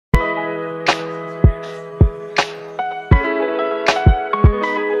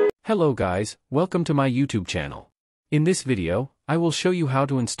Hello guys, welcome to my YouTube channel. In this video, I will show you how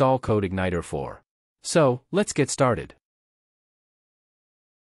to install Codeigniter4. So, let's get started.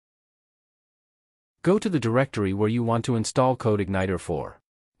 Go to the directory where you want to install Codeigniter4.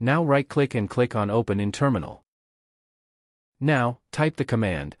 Now right-click and click on Open in Terminal. Now, type the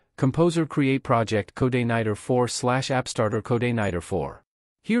command, composer create project Codeigniter4/appstarter Codeigniter4.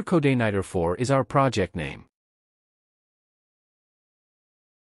 Here Codeigniter4 is our project name.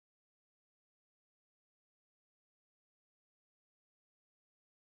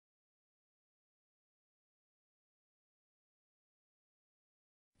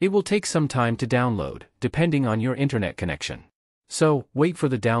 It will take some time to download, depending on your internet connection. So, wait for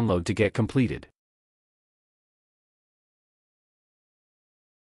the download to get completed.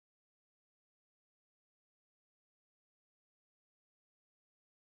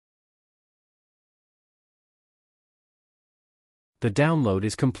 The download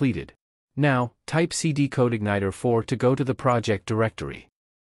is completed. Now, type cd Codeigniter4 to go to the project directory.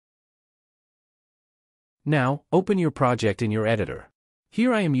 Now, open your project in your editor.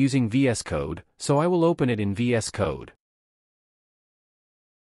 Here I am using VS Code, so I will open it in VS Code.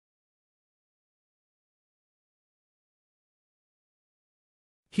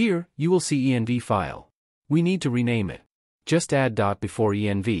 Here, you will see env file. We need to rename it. Just add dot before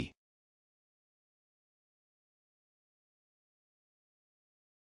env.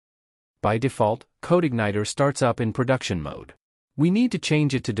 By default, Codeigniter starts up in production mode. We need to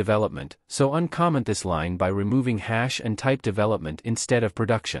change it to development, so uncomment this line by removing hash and type development instead of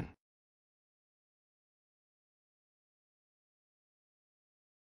production.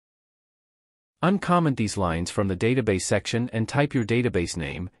 Uncomment these lines from the database section and type your database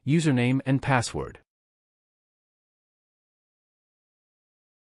name, username and password.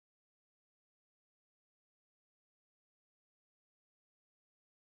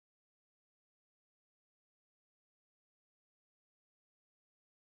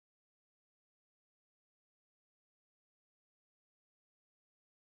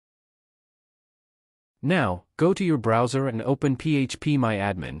 Now, go to your browser and open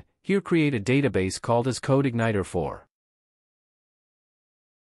phpMyAdmin. Here create a database called as Codeigniter4.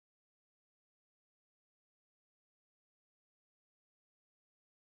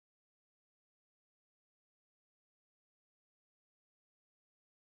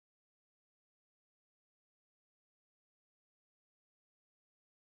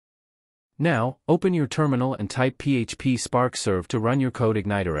 Now, open your terminal and type php spark serve to run your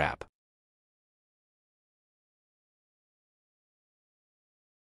Codeigniter app.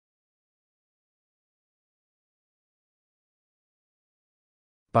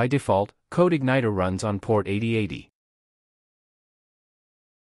 By default, Codeigniter runs on port 8080.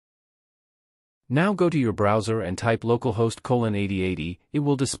 Now go to your browser and type localhost:8080, it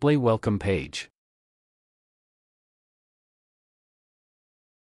will display welcome page.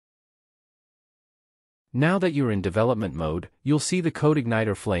 Now that you're in development mode, you'll see the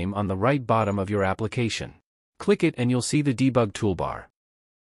Codeigniter flame on the right bottom of your application. Click it and you'll see the debug toolbar.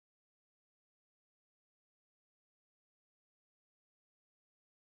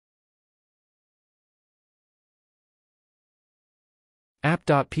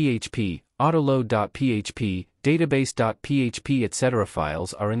 app.php, autoload.php, database.php etc.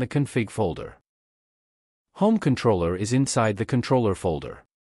 files are in the config folder. Home controller is inside the controller folder.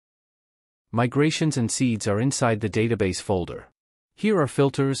 Migrations and seeds are inside the database folder. Here are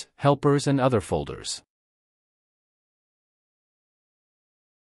filters, helpers and other folders.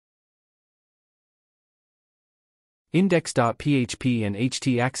 Index.php and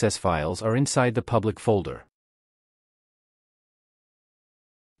htaccess files are inside the public folder.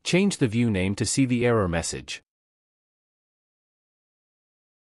 Change the view name to see the error message.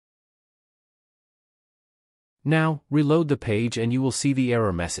 Now, reload the page and you will see the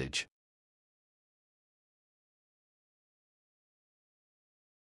error message.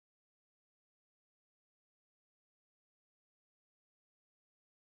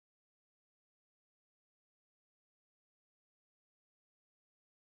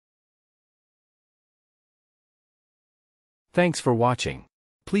 Thanks for watching.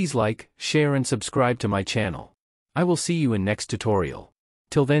 Please like, share and subscribe to my channel. I will see you in next tutorial.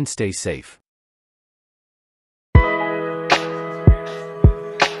 Till then stay safe.